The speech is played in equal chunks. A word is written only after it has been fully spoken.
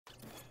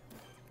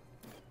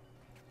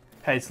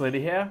Hey, it's Liddy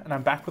here, and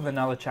I'm back with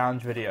another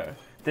challenge video.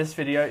 This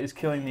video is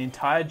killing the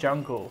entire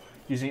jungle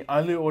using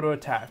only auto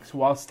attacks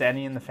while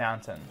standing in the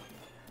fountain.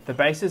 The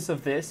basis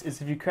of this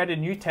is if you create a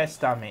new test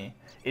dummy,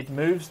 it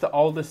moves the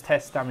oldest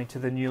test dummy to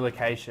the new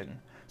location.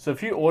 So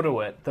if you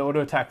auto it, the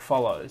auto attack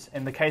follows.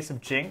 In the case of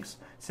Jinx,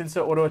 since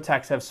the auto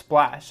attacks have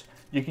splash,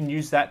 you can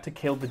use that to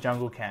kill the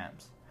jungle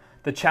camps.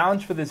 The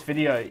challenge for this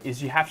video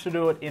is you have to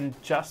do it in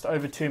just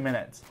over 2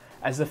 minutes,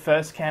 as the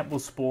first camp will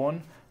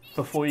spawn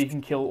before you can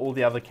kill all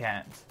the other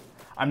camps.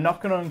 I'm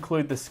not going to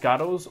include the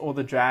scuttles or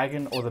the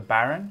dragon or the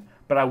baron,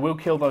 but I will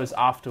kill those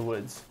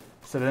afterwards.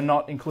 So they're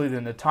not included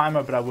in the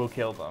timer, but I will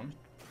kill them.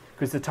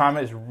 Because the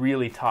timer is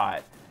really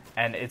tight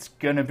and it's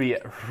going to be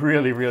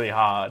really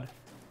hard.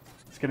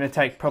 It's going to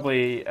take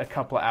probably a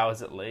couple of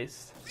hours at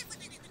least.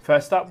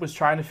 First up was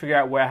trying to figure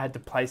out where I had to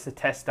place the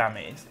test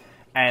dummies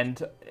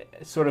and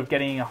sort of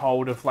getting a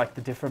hold of like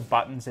the different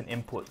buttons and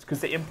inputs,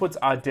 because the inputs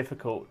are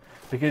difficult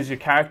because your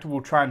character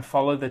will try and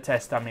follow the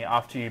test dummy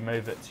after you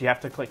move it, so you have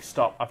to click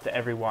stop after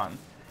every one.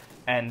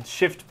 And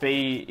shift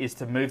B is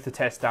to move the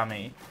test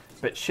dummy,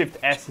 but shift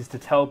S is to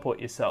teleport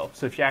yourself,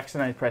 so if you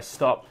accidentally press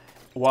stop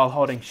while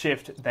holding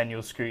shift, then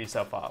you'll screw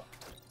yourself up.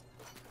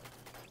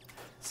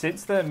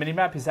 Since the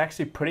minimap is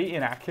actually pretty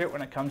inaccurate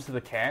when it comes to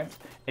the camps,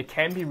 it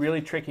can be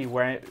really tricky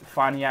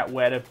finding out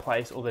where to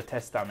place all the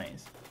test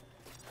dummies.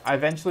 I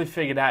eventually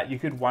figured out you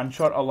could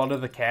one-shot a lot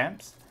of the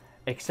camps,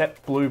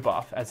 except blue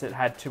buff, as it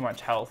had too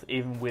much health,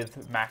 even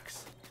with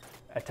max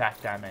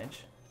attack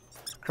damage.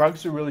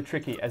 Krugs are really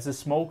tricky, as the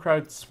small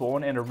Krugs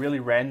spawn in a really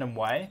random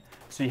way,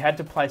 so you had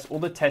to place all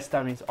the test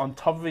dummies on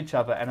top of each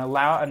other and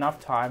allow enough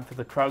time for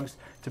the Krugs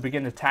to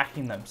begin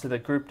attacking them, so they're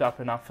grouped up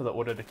enough for the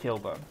auto to kill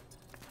them.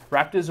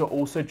 Raptors are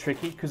also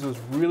tricky, because it was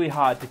really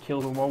hard to kill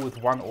them all with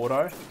one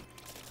auto.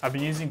 I've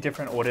been using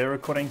different audio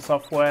recording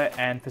software,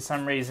 and for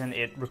some reason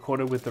it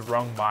recorded with the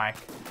wrong mic,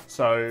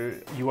 so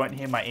you won't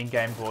hear my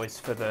in-game voice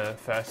for the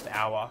first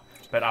hour,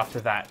 but after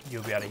that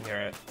you'll be able to hear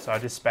it. So I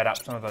just sped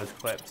up some of those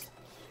clips.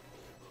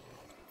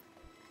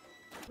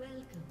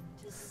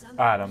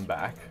 Alright, I'm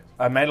back.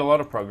 I made a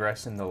lot of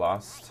progress in the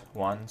last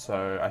one,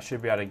 so I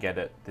should be able to get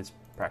it this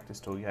practice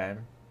tool game.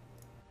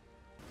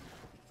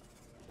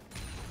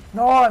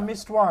 No, I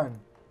missed one!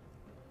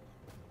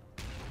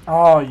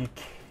 Oh, you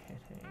kidding.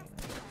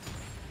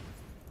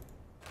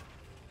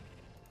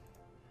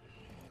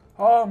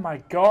 Oh my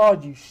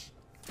god, you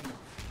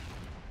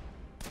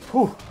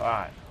Whew,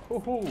 alright.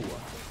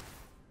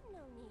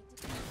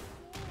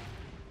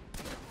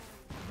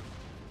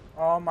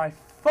 Oh my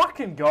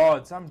fucking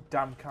gods, I'm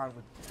dumb cunt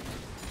with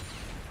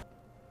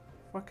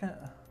fucking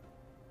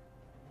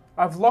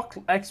I've locked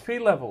XP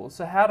levels,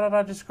 so how did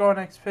I just go on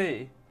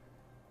XP?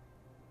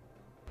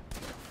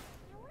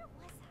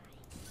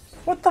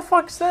 What the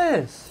fuck's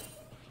this?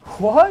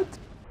 What?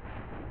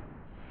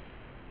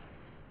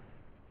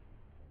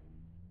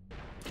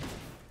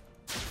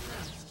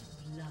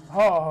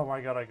 Oh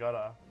my god, I got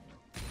her.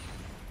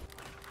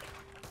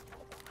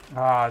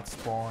 Ah, it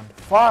spawned.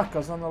 Fuck, I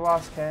was on the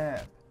last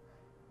camp.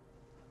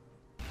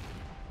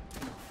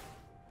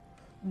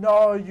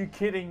 No, you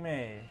kidding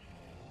me?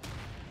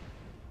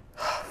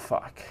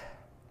 Fuck.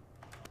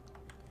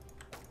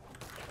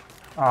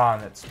 Ah,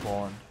 and it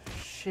spawned.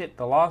 Shit,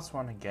 the last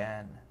one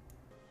again.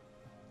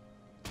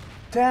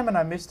 Damn it,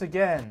 I missed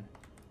again.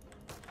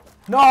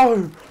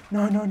 No!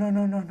 No.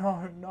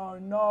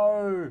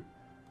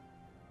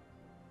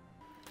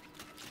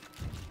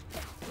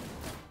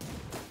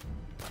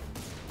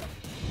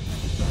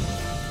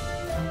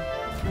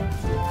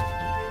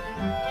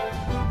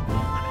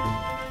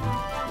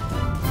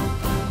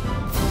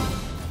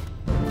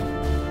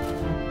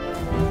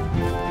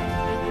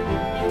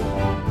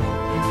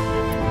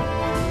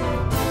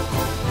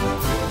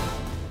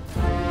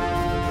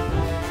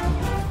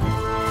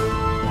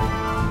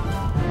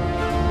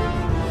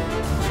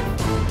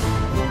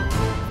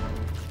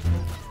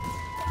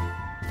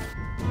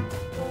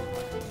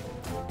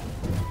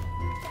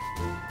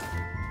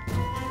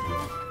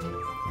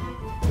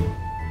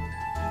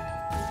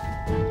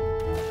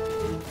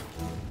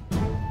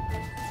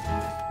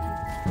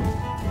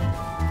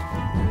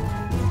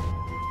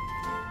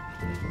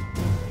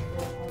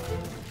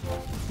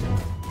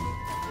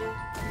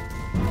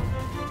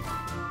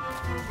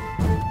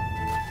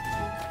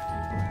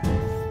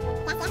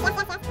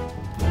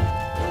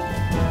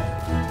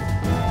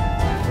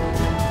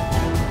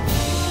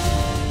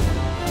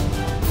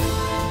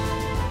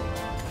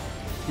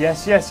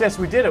 Yes,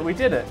 we did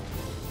it.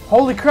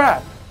 Holy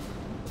crap.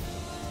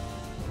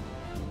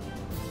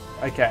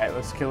 Okay,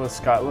 let's kill the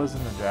scuttlers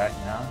and the drag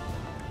now.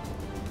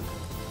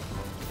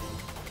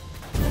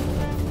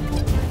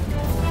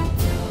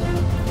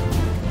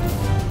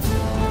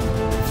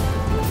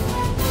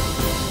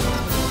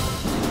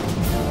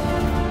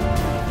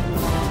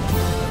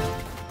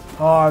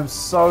 Oh, I'm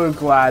so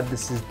glad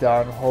this is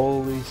done.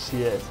 Holy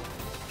shit.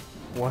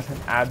 What an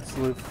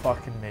absolute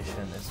fucking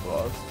mission this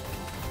was.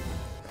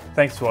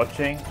 Thanks for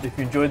watching. If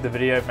you enjoyed the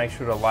video, make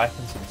sure to like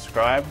and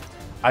subscribe.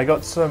 I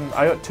got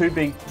 2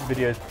 big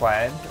videos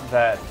planned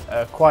that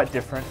are quite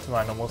different to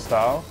my normal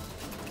style.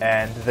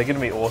 and they're going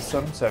to be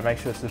awesome, so make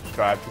sure to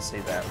subscribe to see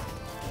them.